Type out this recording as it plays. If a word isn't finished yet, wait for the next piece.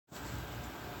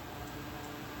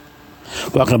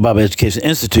Welcome to Bible Education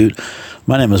Institute.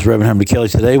 My name is Reverend Henry Kelly.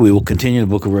 Today we will continue the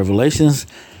book of Revelations,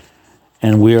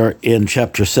 and we are in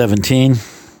chapter 17.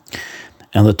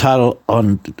 And the title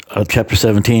on chapter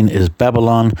 17 is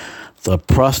Babylon, the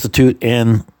Prostitute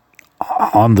and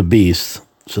on the Beast.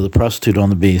 So the Prostitute on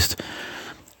the Beast.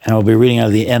 And I'll be reading out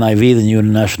of the NIV, the New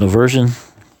International Version.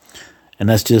 And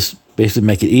that's just basically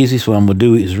make it easy. So what I'm going to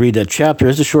do is read that chapter.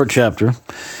 It's a short chapter.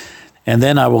 And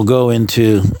then I will go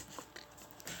into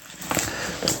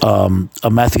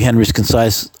Matthew Henry's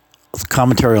concise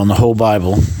commentary on the whole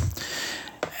Bible.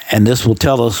 And this will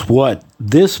tell us what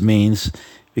this means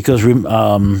because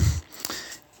Revelations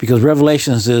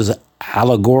is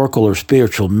allegorical or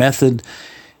spiritual method.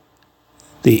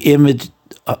 The image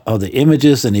of the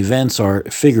images and events are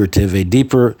figurative, a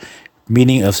deeper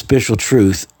meaning of spiritual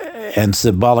truth and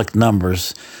symbolic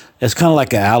numbers. It's kind of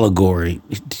like an allegory.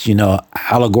 You know,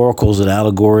 allegorical is an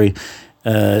allegory.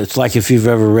 It's like if you've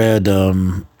ever read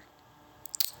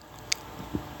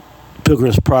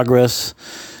Pilgrim's Progress,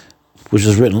 which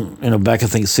was written, back I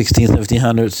think 1600s,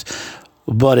 1700s,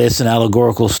 but it's an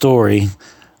allegorical story,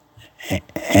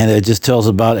 and it just tells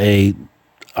about a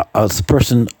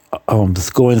person that's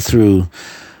going through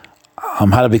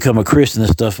how to become a Christian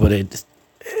and stuff, but it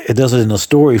does it in a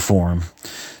story form,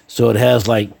 so it has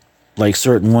like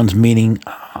certain ones meaning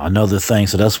another thing.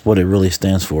 So that's what it really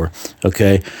stands for.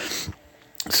 Okay,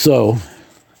 so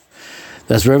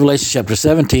that's Revelation chapter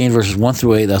 17, verses 1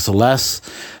 through 8. That's the last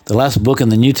book in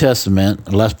the New Testament,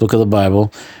 the last book of the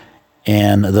Bible,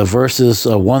 and the verses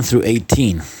 1 through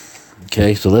 18.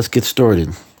 Okay, so let's get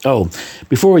started. Oh,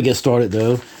 before we get started,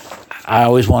 though, I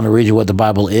always want to read you what the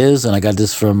Bible is, and I got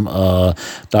this from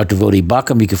Dr. Vodi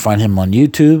Bakum. You can find him on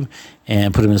YouTube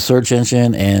and put him in the search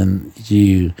engine, and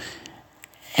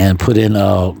put in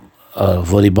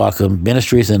Vodi Bakum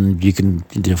Ministries, and you can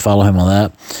follow him on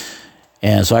that.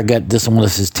 And so I got this one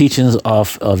of his teachings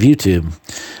off of YouTube.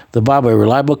 The Bible, a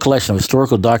reliable collection of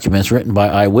historical documents written by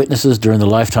eyewitnesses during the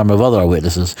lifetime of other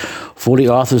eyewitnesses. 40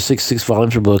 authors, 66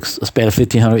 volumes or books, a span of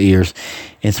 1,500 years.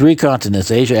 In 3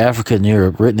 continents, Asia, Africa, and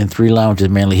Europe, written in 3 languages,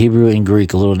 mainly Hebrew and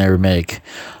Greek, a little in Aramaic.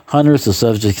 Hundreds of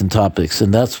subjects and topics,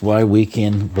 and that's why we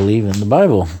can believe in the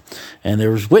Bible. And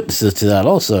there's witnesses to that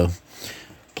also.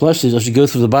 Plus, as you go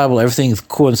through the Bible, everything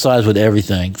coincides with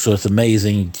everything, so it's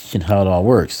amazing how it all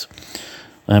works.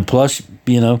 And plus,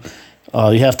 you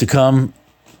have to come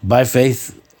by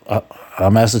faith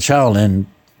as a child and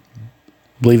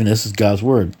believing this is God's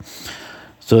word.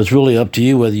 So it's really up to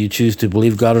you whether you choose to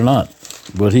believe God or not.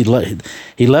 But He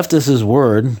left us His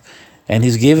word, and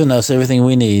He's given us everything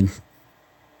we need.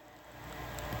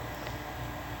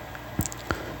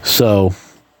 So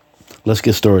let's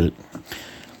get started.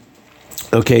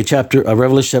 Okay,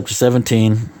 Revelation chapter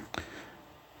 17.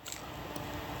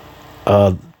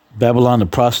 Babylon, the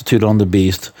prostitute on the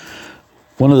beast.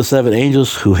 One of the 7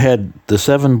 angels who had the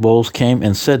 7 bowls came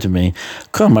and said to me,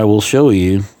 "Come, I will show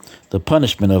you the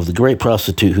punishment of the great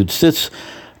prostitute who sits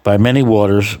by many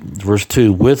waters." Verse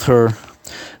 2, with her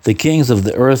the kings of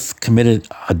the earth committed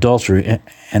adultery,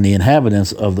 and the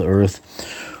inhabitants of the earth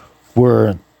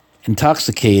were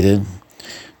intoxicated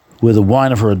with the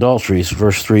wine of her adulteries.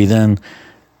 Verse 3, then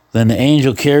the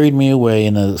angel carried me away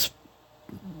in a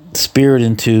spirit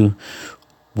into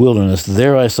wilderness.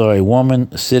 There I saw a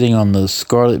woman sitting on the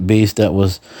scarlet beast that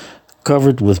was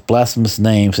covered with blasphemous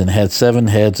names and had 7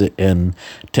 heads and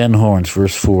 10 horns.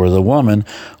 Verse 4, the woman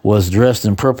was dressed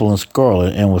in purple and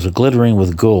scarlet and was glittering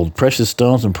with gold, precious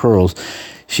stones and pearls.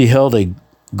 She held a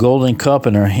golden cup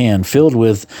in her hand filled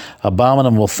with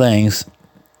abominable things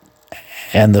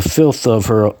and the filth of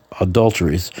her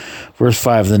adulteries. Verse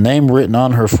 5, the name written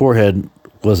on her forehead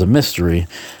was a mystery,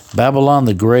 Babylon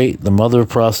the Great, the mother of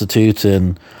prostitutes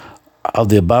and of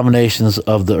the abominations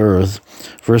of the earth.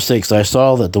 Verse 6, I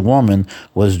saw that the woman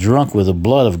was drunk with the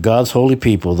blood of God's holy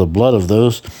people, the blood of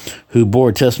those who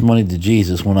bore testimony to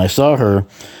Jesus. When I saw her,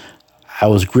 I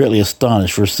was greatly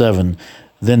astonished. Verse 7,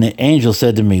 then the angel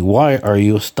said to me, why are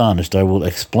you astonished? I will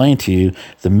explain to you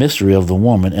the mystery of the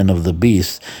woman and of the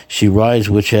beast she rides,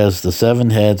 which has the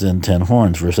 7 heads and 10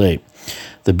 horns. Verse 8,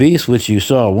 the beast which you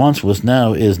saw once was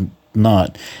now is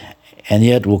not, and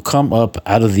yet will come up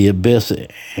out of the abyss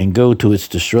and go to its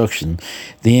destruction.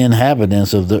 The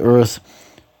inhabitants of the earth,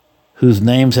 whose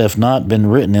names have not been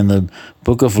written in the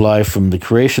book of life from the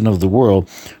creation of the world,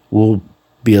 will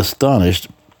be astonished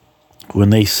when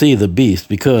they see the beast,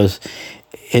 because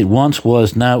it once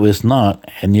was, now is not,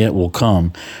 and yet will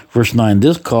come. Verse 9,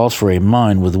 this calls for a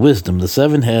mind with wisdom. The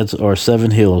 7 heads are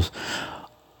 7 hills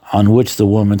on which the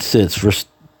woman sits. Verse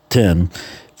 10,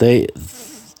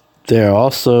 There are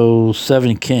also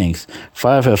 7 kings.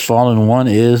 5 have fallen, one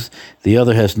is, the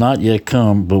other has not yet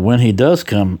come, but when he does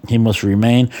come, he must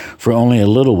remain for only a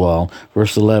little while.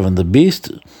 Verse 11, the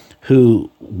beast who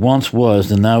once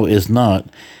was and now is not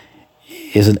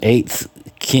is an 8th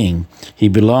king. He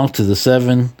belongs to the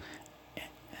 7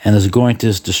 and is going to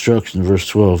his destruction. Verse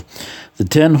 12, the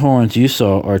 10 horns you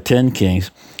saw are 10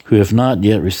 kings who have not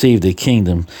yet received a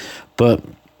kingdom, but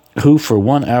who for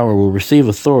 1 hour will receive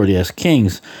authority as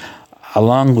kings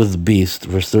along with the beast.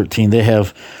 Verse 13, they have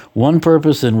one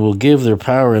purpose and will give their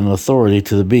power and authority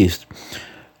to the beast.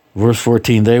 Verse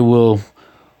 14, they will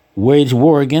wage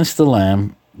war against the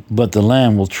Lamb, but the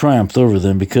Lamb will triumph over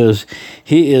them because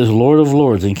he is Lord of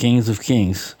lords and King of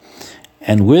kings.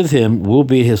 And with him will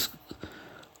be his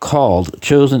called,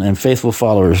 chosen, and faithful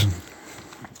followers.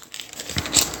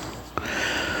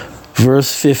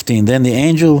 Verse 15, then the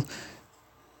angel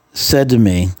said to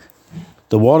me,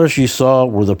 the waters you saw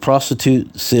where the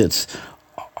prostitute sits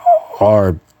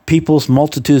are peoples,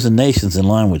 multitudes, and nations and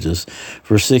languages.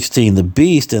 Verse 16, the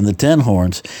beast and the 10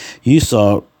 horns you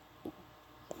saw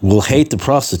will hate the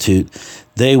prostitute.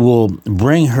 They will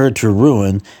bring her to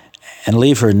ruin and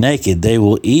leave her naked. They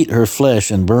will eat her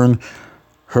flesh and burn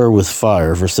her with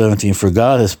fire. Verse 17, for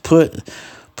God has put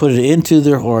it into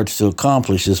their hearts to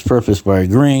accomplish his purpose by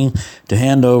agreeing to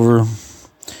hand over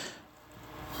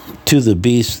to the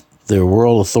beast their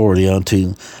world authority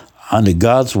until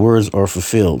God's words are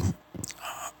fulfilled.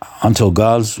 Until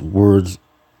God's words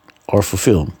are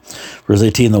fulfilled. Verse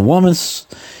 18, the woman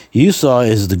you saw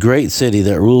is the great city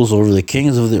that rules over the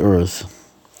kings of the earth.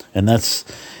 And that's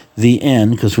the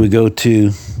end, because we go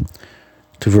to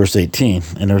verse 18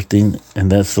 and everything, and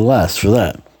that's the last for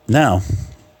that. Now,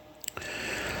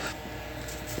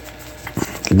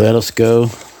 let us go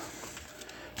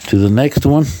to the next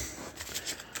one.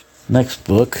 Next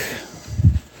book.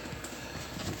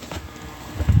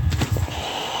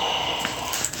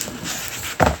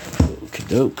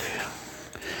 Okey-doke.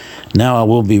 Now I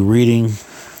will be reading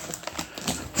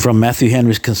from Matthew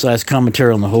Henry's Concise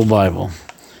Commentary on the Whole Bible.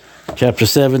 Chapter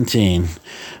 17.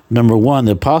 Number 1,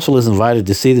 the apostle is invited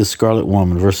to see the scarlet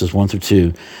woman, verses 1 through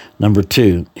 2. Number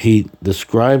 2, he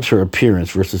describes her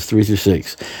appearance, verses 3 through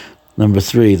 6. Number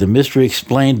 3, the mystery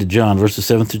explained to John, verses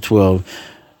 7 through 12.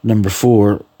 Number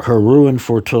 4, her ruin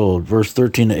foretold, verse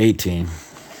 13 to 18.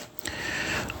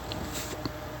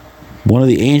 One of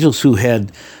the angels who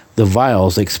had the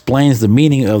vials explains the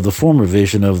meaning of the former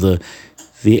vision of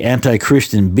the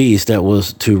anti-Christian beast that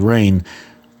was to reign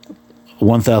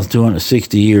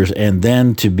 1,260 years and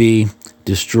then to be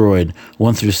destroyed,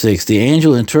 1 through 6. The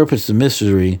angel interprets the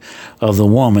mystery of the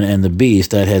woman and the beast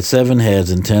that had 7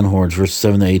 heads and 10 horns, verses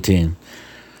 7 to 18.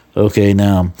 Okay,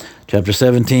 now, chapter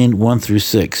 17, 1 through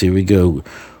 6. Here we go.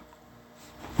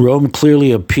 Rome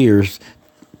clearly appears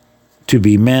to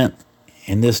be meant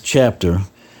in this chapter.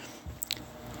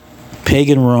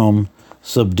 Pagan Rome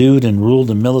subdued and ruled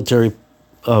the military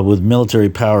with military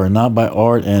power, not by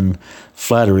art and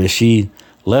flattery. She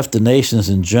left the nations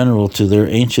in general to their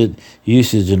ancient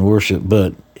usage and worship,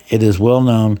 but it is well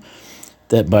known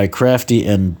that by crafty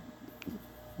and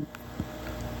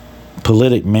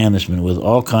politic management with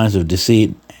all kinds of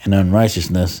deceit and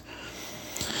unrighteousness,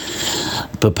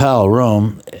 Papal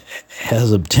Rome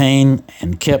has obtained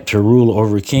and kept her rule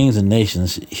over kings and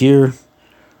nations. Here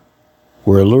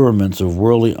were allurements of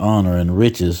worldly honor and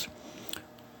riches,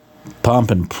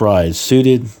 pomp and pride,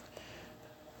 suited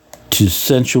to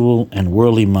sensual and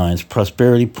worldly minds.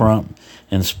 Prosperity, pomp,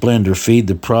 and splendor feed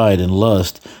the pride and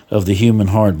lust of the human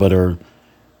heart, but are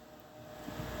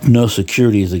no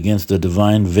securities against the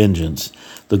divine vengeance.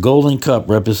 The golden cup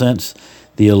represents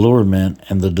the allurement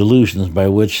and the delusions by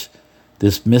which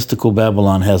this mystical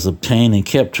Babylon has obtained and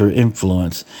kept her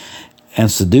influence and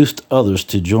seduced others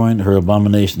to join her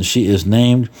abominations. She is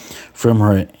named from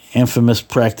her infamous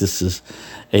practices,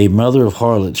 a mother of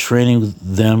harlots, training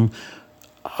them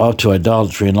up to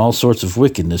idolatry and all sorts of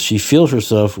wickedness. She filled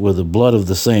herself with the blood of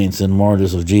the saints and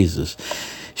martyrs of Jesus.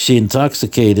 She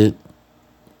intoxicated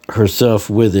herself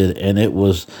with it, and it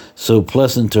was so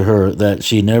pleasant to her that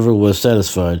she never was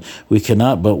satisfied. We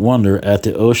cannot but wonder at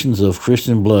the oceans of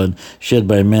Christian blood shed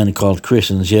by men called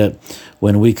Christians, yet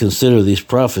when we consider these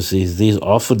prophecies, these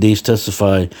awful deeds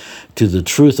testify to the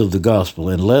truth of the gospel,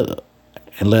 and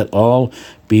let all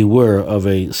beware of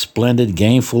a splendid,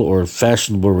 gainful, or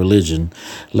fashionable religion.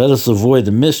 Let us avoid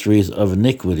the mysteries of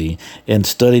iniquity and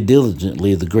study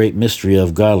diligently the great mystery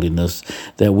of godliness,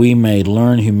 that we may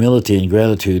learn humility and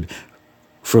gratitude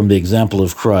from the example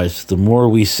of Christ. The more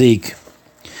we seek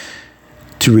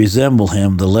to resemble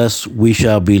him, the less we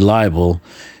shall be liable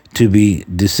to be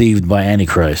deceived by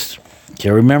Antichrist. Okay,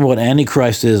 remember what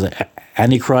Antichrist is.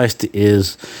 Antichrist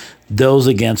is those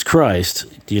against Christ,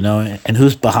 and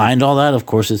who's behind all that? Of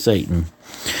course, it's Satan.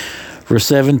 Verse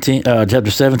 17, chapter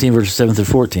 17, verses 7 through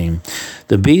 14.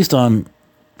 The beast on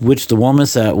which the woman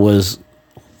sat was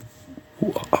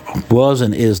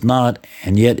and is not,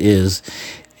 and yet is.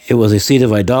 It was a seat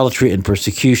of idolatry and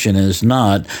persecution, and is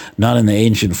not in the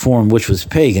ancient form which was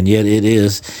pagan, yet it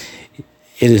is.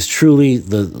 It is truly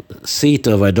the seat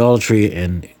of idolatry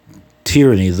and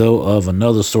tyranny, though of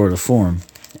another sort of form.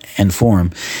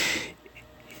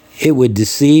 It would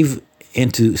deceive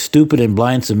into stupid and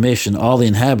blind submission all the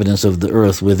inhabitants of the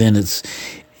earth within its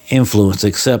influence,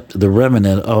 except the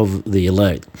remnant of the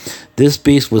elect. This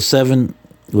beast was seven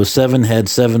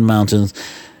heads, 7 mountains,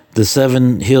 the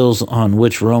 7 hills on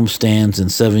which Rome stands,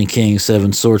 and 7 kings,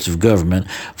 7 sorts of government.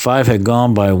 5 had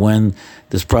gone by when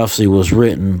this prophecy was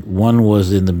written. 1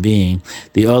 was in the being,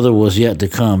 the other was yet to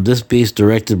come. This beast,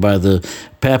 directed by the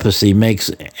papacy, makes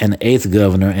an 8th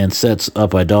governor and sets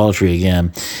up idolatry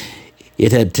again.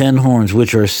 It had 10 horns,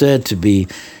 which are said to be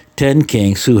 10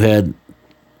 kings who had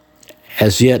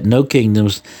as yet no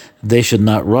kingdoms. They should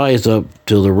not rise up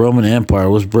till the Roman Empire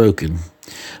was broken,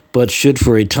 but should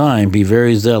for a time be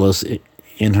very zealous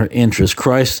in her interest.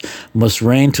 Christ must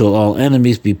reign till all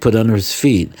enemies be put under his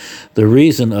feet. The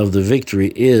reason of the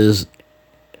victory is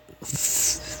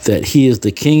that he is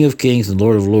the King of kings and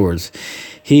Lord of lords.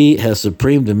 He has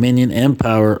supreme dominion and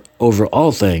power over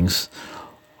all things.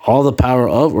 All the power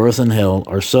of earth and hell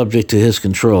are subject to his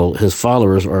control. His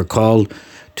followers are called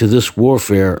to this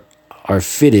warfare, are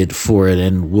fitted for it,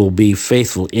 and will be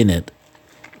faithful in it.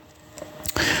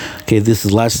 Okay, this is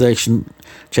the last section,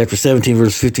 chapter 17,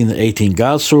 verse 15 to 18.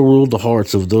 God so ruled the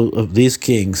hearts of these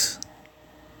kings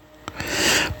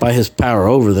by his power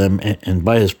over them and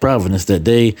by his providence, that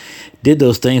they did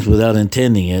those things without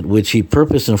intending it, which he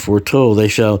purposed and foretold. They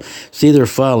shall see their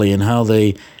folly, and how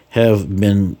they have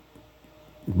been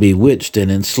bewitched and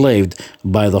enslaved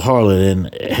by the harlot,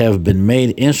 and have been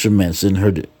made instruments in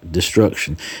her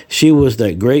destruction. She was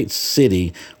that great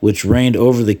city which reigned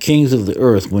over the kings of the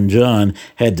earth when John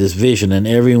had this vision, and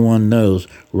everyone knows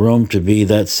Rome to be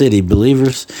that city.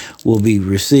 Believers will be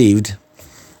received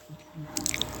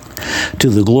to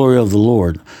the glory of the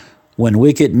Lord. When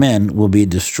wicked men will be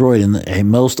destroyed in a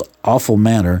most awful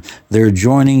manner, their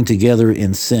joining together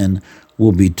in sin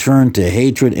will be turned to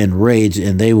hatred and rage,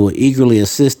 and they will eagerly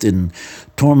assist in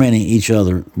tormenting each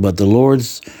other. But the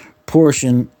Lord's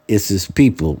portion is his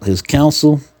people. His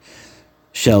counsel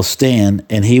shall stand,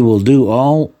 and he will do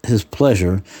all his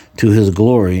pleasure to his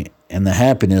glory and the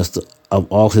happiness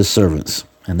of all his servants.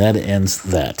 And that ends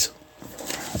that.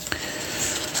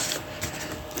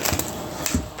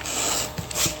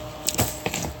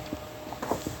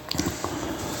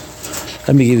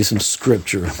 Let me give you some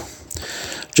scripture.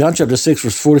 John chapter 6,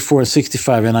 verse 44 and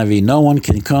 65 NIV. No one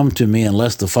can come to me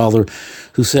unless the Father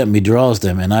who sent me draws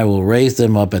them, and I will raise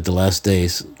them up at the last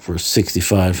days. Verse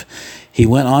 65. He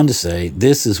went on to say,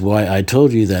 this is why I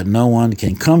told you that no one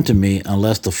can come to me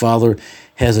unless the Father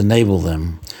has enabled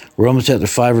them. Romans chapter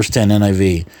 5, verse 10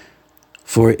 NIV.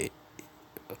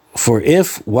 For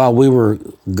if, while we were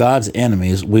God's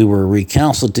enemies, we were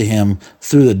reconciled to him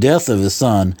through the death of his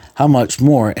Son, how much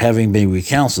more, having been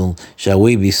reconciled, shall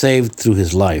we be saved through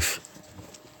his life?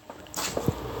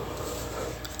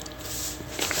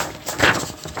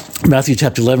 Matthew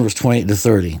chapter 11, verse 28 to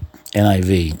 30,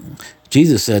 NIV.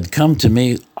 Jesus said, come to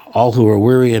me, all who are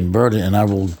weary and burdened, and I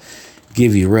will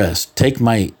give you rest. Take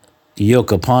my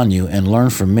yoke upon you and learn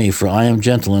from me, for I am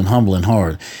gentle and humble in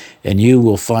heart, and you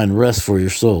will find rest for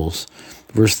your souls.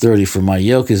 Verse 30, for my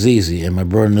yoke is easy and my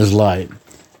burden is light.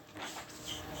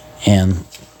 And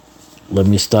let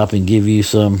me stop and give you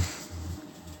some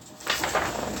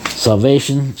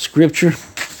salvation scripture.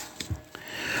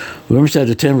 Romans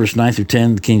chapter 10, verse 9 through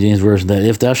 10, the King James Version, that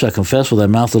if thou shalt confess with thy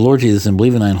mouth the Lord Jesus and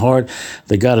believe in thine heart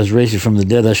that God has raised you from the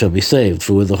dead, thou shalt be saved.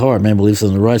 For with the heart man believes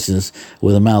unto righteousness,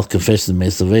 with the mouth confession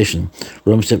made salvation.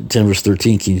 Romans chapter 10, verse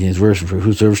 13, King James Version, for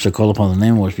whosoever shall call upon the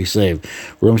name of the Lord be saved.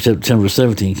 Romans chapter 10, verse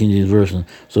 17, King James Version.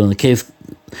 So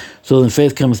then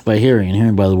faith cometh by hearing, and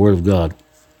hearing by the word of God.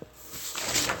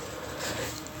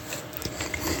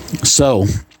 So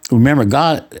remember,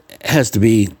 God has to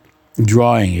be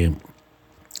drawing you.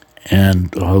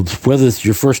 And whether it's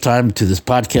your first time to this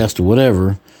podcast or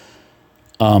whatever,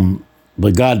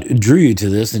 but God drew you to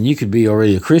this, and you could be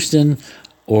already a Christian,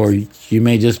 or you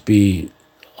may just be,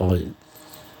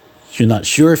 you're not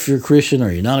sure if you're a Christian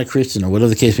or you're not a Christian, or whatever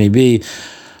the case may be,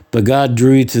 but God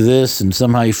drew you to this, and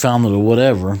somehow you found it or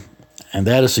whatever, and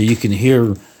that is so you can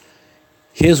hear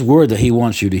his word that he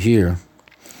wants you to hear.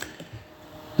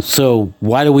 So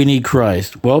why do we need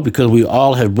Christ? Well, because we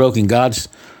all have broken God's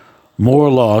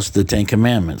moral laws, the Ten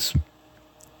Commandments.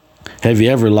 Have you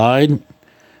ever lied?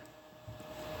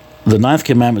 The ninth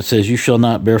commandment says you shall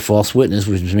not bear false witness,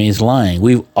 which means lying.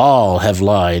 We all have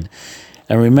lied.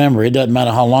 And remember, it doesn't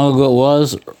matter how long ago it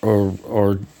was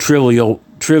or trivial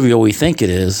we think it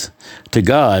is to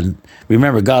God.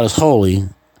 Remember, God is holy,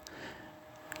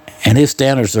 and his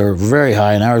standards are very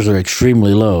high, and ours are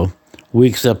extremely low. We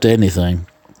accept anything,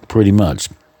 pretty much.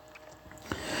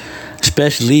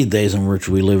 Especially these days in which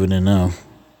we're living in now.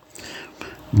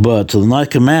 But to the ninth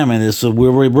commandment is we're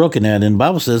already broken that. And the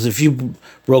Bible says if you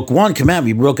broke one commandment,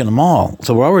 you've broken them all.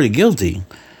 So we're already guilty.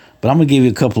 But I'm going to give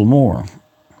you a couple more.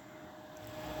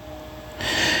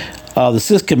 The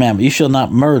sixth commandment, you shall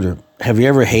not murder. Have you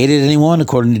ever hated anyone?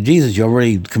 According to Jesus, you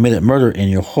already committed murder in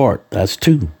your heart. That's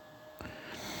two.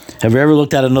 Have you ever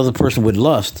looked at another person with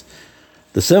lust?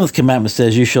 The seventh commandment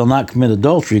says you shall not commit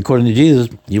adultery. According to Jesus,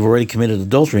 you've already committed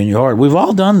adultery in your heart. We've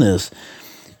all done this.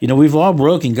 You know, we've all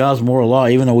broken God's moral law,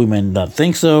 even though we may not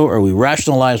think so, or we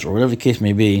rationalize, or whatever the case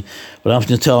may be. But I'm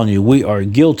just telling you, we are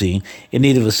guilty in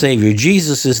need of a Savior.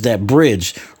 Jesus is that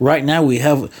bridge. Right now, we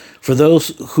have, for those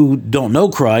who don't know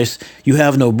Christ, you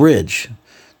have no bridge.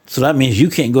 So that means you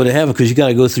can't go to heaven because you got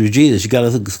to go through Jesus. You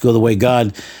got to go the way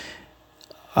God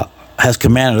has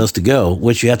commanded us to go,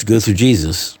 which you have to go through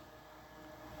Jesus.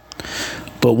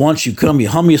 But once you come, you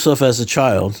humble yourself as a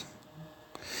child.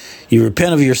 You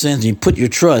repent of your sins and you put your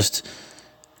trust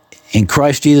in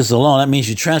Christ Jesus alone. That means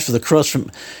you transfer the trust from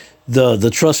the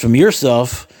trust from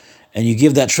yourself, and you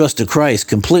give that trust to Christ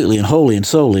completely and wholly and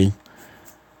solely.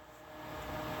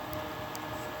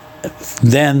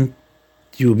 Then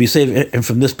you will be saved. And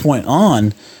from this point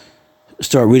on,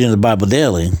 start reading the Bible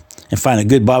daily and find a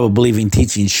good Bible-believing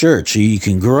teaching church so you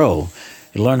can grow.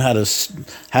 You learn how to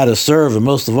serve, and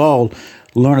most of all,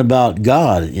 learn about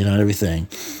God, and everything.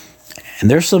 And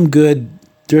there's some good,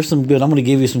 I'm going to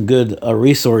give you some good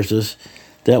resources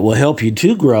that will help you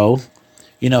to grow,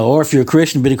 or if you're a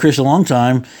Christian, been a Christian a long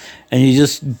time, and you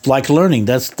just like learning,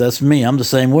 that's me. I'm the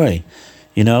same way,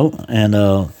 and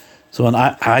so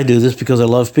I do this because I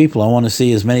love people. I want to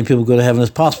see as many people go to heaven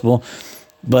as possible,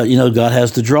 but, God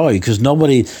has to draw you because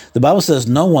the Bible says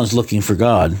no one's looking for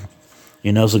God,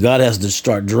 so God has to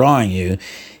start drawing you.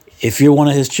 If you're one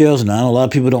of his chosen, I know a lot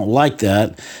of people don't like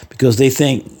that because they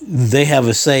think they have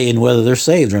a say in whether they're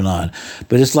saved or not.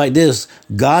 But it's like this.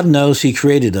 God knows he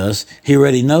created us. He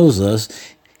already knows us.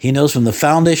 He knows from the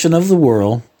foundation of the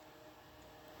world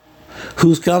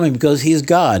who's coming because he's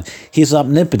God. He's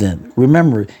omnipotent.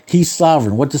 Remember, he's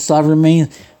sovereign. What does sovereign mean?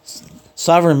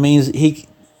 Sovereign means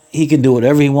he can do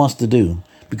whatever he wants to do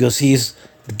because he's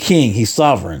the king. He's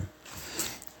sovereign.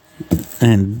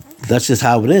 And that's just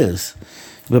how it is.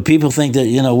 But people think that,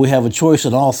 we have a choice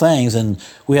in all things and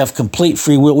we have complete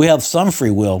free will. We have some free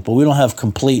will, but we don't have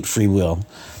complete free will.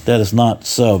 That is not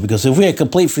so. Because if we had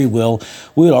complete free will,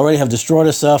 we would already have destroyed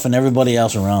ourselves and everybody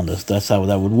else around us. That's how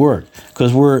that would work.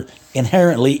 Because we're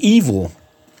inherently evil.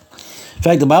 In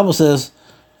fact, the Bible says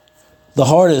the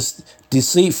heart is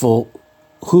deceitful.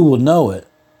 Who will know it?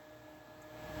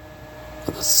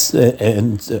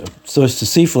 And so it's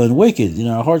deceitful and wicked.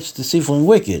 Our heart's deceitful and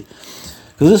wicked.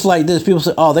 Because it's like this. People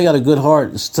say, oh, they got a good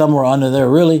heart somewhere under there.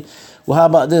 Really? Well, how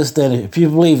about this then? If you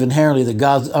believe inherently that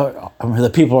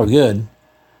that people are good,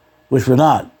 which we're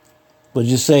not, but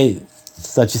you say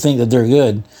that you think that they're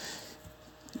good,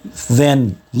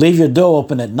 then leave your door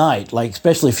open at night. Like,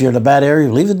 especially if you're in a bad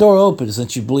area, leave the door open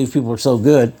since you believe people are so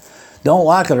good. Don't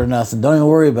lock it or nothing. Don't even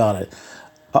worry about it.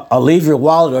 I'll leave your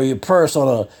wallet or your purse on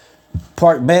a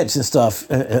park bench and stuff.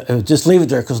 Just leave it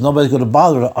there because nobody's going to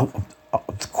bother it.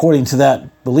 According to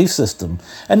that belief system.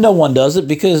 And no one does it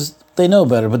because they know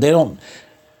better, but they don't.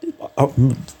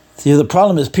 The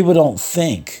problem is people don't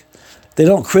think. They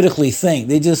don't critically think.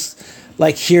 They just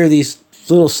hear these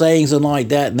little sayings and like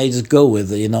that, and they just go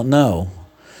with it. No.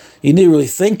 You need to really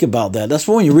think about that. That's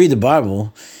why when you read the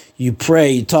Bible, you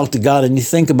pray, you talk to God, and you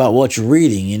think about what you're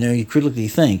reading. You critically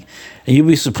think. And you'll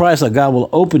be surprised how God will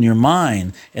open your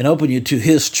mind and open you to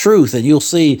his truth, and you'll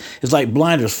see it's like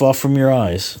blinders fall from your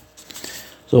eyes.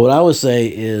 So what I would say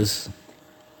is,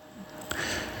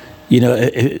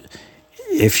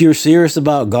 if you're serious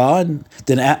about God,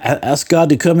 then ask God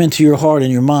to come into your heart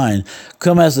and your mind.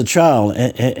 Come as a child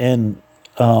and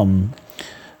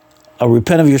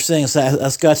repent of your sins.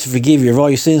 Ask God to forgive you of all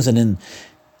your sins. And then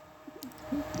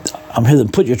I'm here to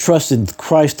put your trust in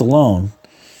Christ alone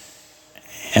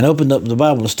and open up the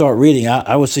Bible and start reading.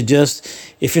 I would suggest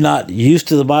if you're not used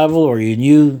to the Bible or you're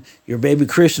new, you're a baby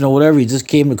Christian or whatever, you just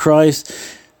came to Christ,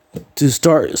 to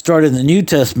start in the New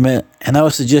Testament, and I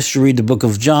would suggest you read the book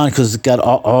of John because it's got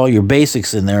all your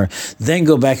basics in there. Then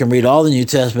go back and read all the New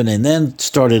Testament, and then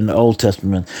start in the Old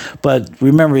Testament. But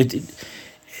remember, it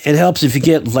helps if you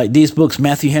get like these books,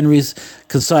 Matthew Henry's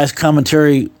concise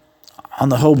commentary on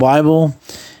the whole Bible,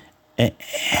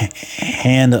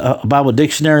 and a Bible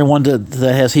dictionary, one that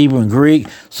has Hebrew and Greek,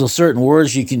 so certain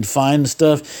words you can find and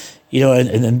stuff,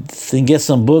 and then get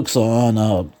some books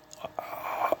on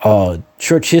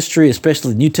church history,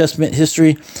 especially New Testament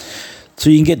history, so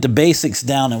you can get the basics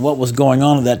down and what was going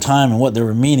on at that time and what they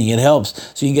were meaning. It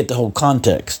helps so you can get the whole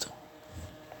context.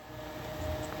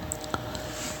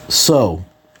 So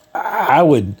I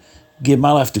would give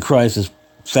my life to Christ as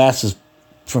fast as,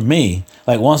 for me,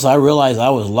 like once I realized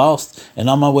I was lost and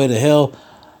on my way to hell,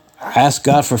 I asked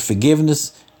God for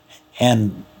forgiveness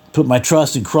and put my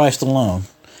trust in Christ alone.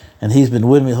 And he's been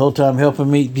with me the whole time,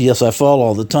 helping me. Yes, I fall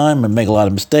all the time and make a lot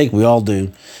of mistakes. We all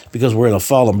do, because we're in a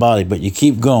fallen body. But you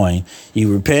keep going.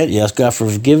 You repent, you ask God for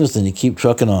forgiveness, and you keep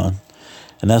trucking on.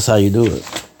 And that's how you do it.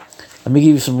 Let me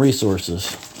give you some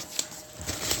resources.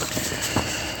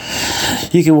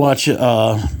 You can watch,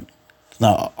 now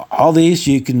all these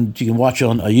you can watch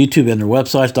on YouTube and their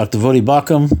websites. Dr. Vodi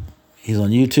Bakum, he's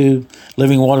on YouTube.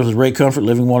 Living Waters with Ray Comfort,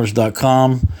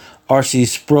 livingwaters.com. R.C.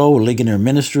 Sproul, Ligonier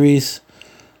Ministries.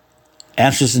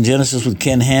 Answers in Genesis with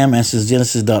Ken Ham,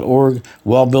 answersgenesis.org.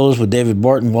 Well Builders with David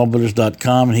Barton,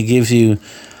 wellbuilders.com. And he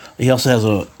also has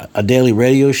a daily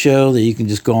radio show that you can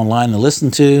just go online and listen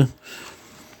to.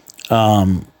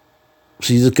 So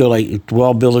you just go like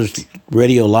Well Builders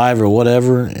Radio Live or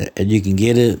whatever, and you can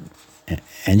get it,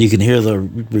 and you can hear the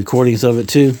recordings of it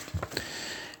too.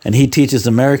 And he teaches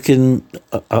a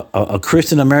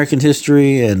Christian American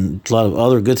history and a lot of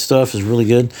other good stuff. Is really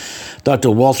good.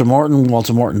 Dr. Walter Martin,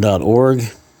 waltermartin.org.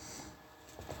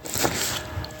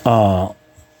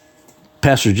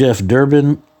 Pastor Jeff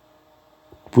Durbin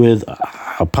with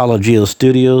Apologeo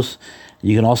Studios.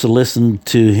 You can also listen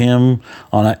to him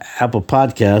on Apple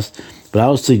Podcast, but I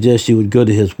would suggest you would go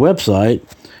to his website,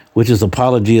 which is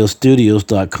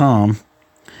apologeostudios.com,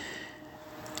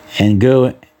 and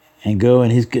go,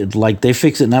 and he's good. Like, they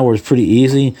fix it now where it's pretty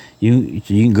easy. You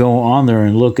can go on there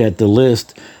and look at the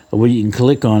list of what you can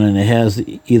click on, and it has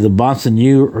either Bonson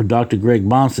U or Dr. Greg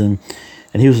Bonson,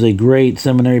 and he was a great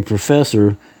seminary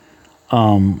professor,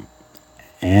 and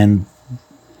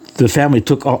the family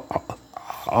took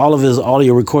all of his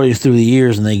audio recordings through the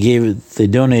years, and they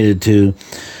donated to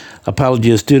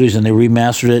Apologia Studios, and they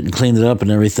remastered it and cleaned it up and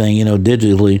everything,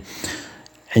 digitally.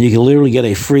 And you can literally get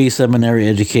a free seminary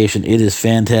education. It is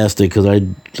fantastic because I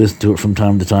listen to it from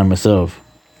time to time myself.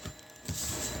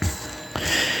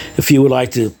 If you would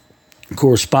like to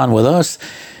correspond with us,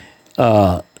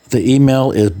 the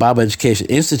email is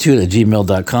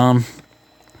BibleEducationInstitute@gmail.com.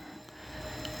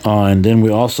 And then we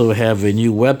also have a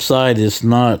new website. It's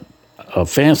not a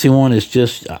fancy one. It's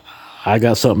just I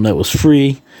got something that was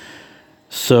free.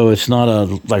 So it's not a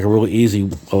really easy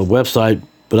website,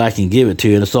 but I can give it to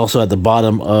you. And it's also at the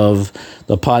bottom of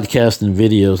the podcast and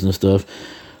videos and stuff.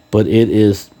 But it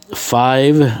is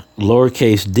 5,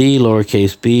 lowercase d,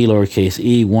 lowercase b, lowercase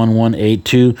e,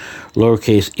 1182,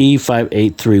 lowercase e,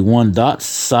 5831 dot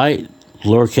site,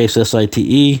 lowercase site,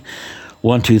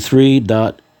 123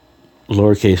 dot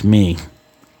lowercase me.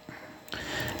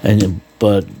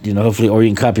 But hopefully, or you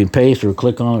can copy and paste or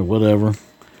click on it or whatever.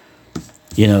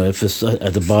 If it's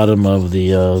at the bottom of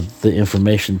the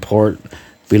information part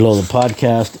below the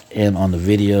podcast and on the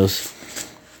videos.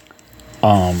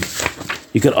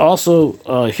 You could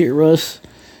also hear us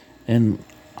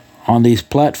on these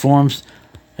platforms,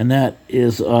 and that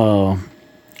is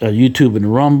YouTube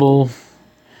and Rumble.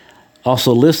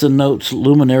 Also, Listen Notes,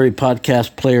 Luminary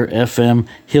Podcast Player FM,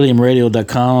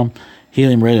 HeliumRadio.com,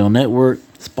 Helium Radio Network,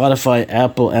 Spotify,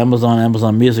 Apple,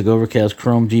 Amazon Music, Overcast,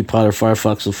 Chrome, G-Potter,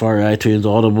 Firefox, Safari, iTunes,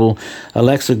 Audible,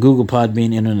 Alexa, Google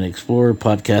Podbean, Internet Explorer,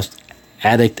 Podcast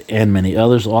Addict, and many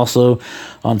others. Also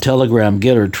on Telegram,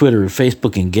 Getter, Twitter,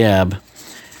 Facebook, and Gab.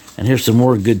 And here's some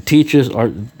more good teachers.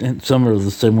 Some are the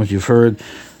same ones you've heard.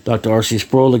 Dr. R.C.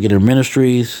 Sproul, Getter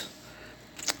Ministries,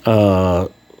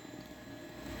 Doug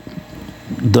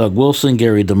Wilson,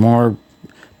 Gary DeMar,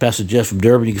 Pastor Jeff from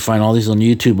Durban. You can find all these on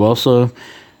YouTube also.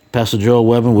 Pastor Joel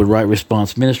Webber with Right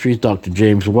Response Ministries. Dr.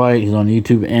 James White, he's on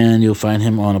YouTube, and you'll find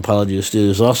him on Apologia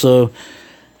Studios also.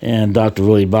 And Dr.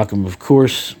 Willie Bacham, of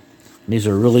course. These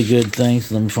are really good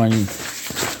things. Let me find you.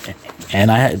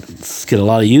 And I get a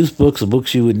lot of used books, the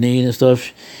books you would need and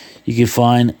stuff. You can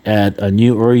find at a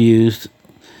new or used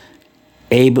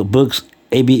Abe Books,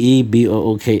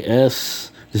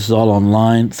 ABEBOOKS. This is all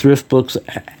online. Thrift Books,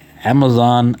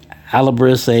 Amazon,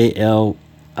 Alibris,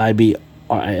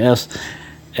 R-I-S.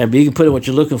 And you can put in what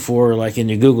you're looking for, like in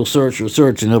your Google search, and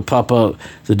it'll pop up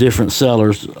the different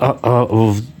sellers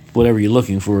of whatever you're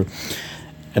looking for.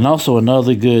 And also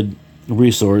another good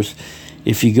resource,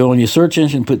 if you go in your search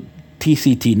engine, put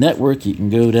TCT Network, you can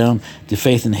go down to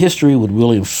Faith and History with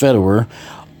William Federer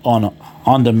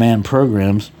on-demand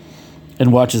programs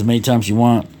and watch as many times you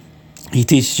want. He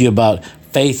teaches you about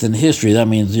faith and history. That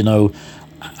means,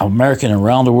 American and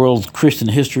around the world Christian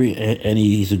history, and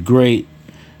he's a great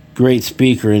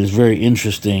speaker, and it's very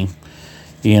interesting,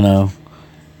 and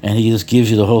he just gives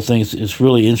you the whole thing. It's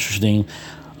really interesting.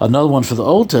 Another one for the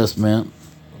Old Testament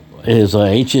is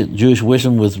Ancient Jewish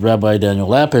Wisdom with Rabbi Daniel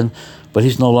Lapin, but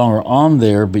he's no longer on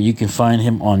there, but you can find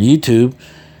him on YouTube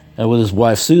with his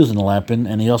wife Susan Lapin,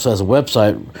 and he also has a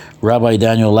website,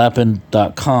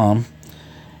 rabbidaniellapin.com,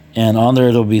 and on there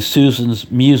it'll be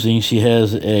Susan's musings. She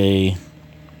has a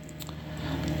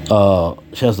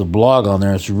blog on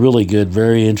there. It's really good,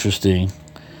 very interesting.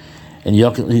 And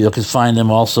you can find them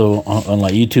also on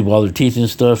like YouTube, all their teaching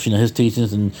stuff, his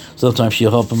teachings, and sometimes she'll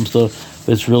help him stuff.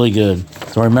 But it's really good.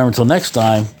 So remember, until next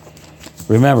time,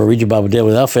 remember, read your Bible daily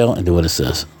without fail and do what it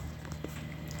says.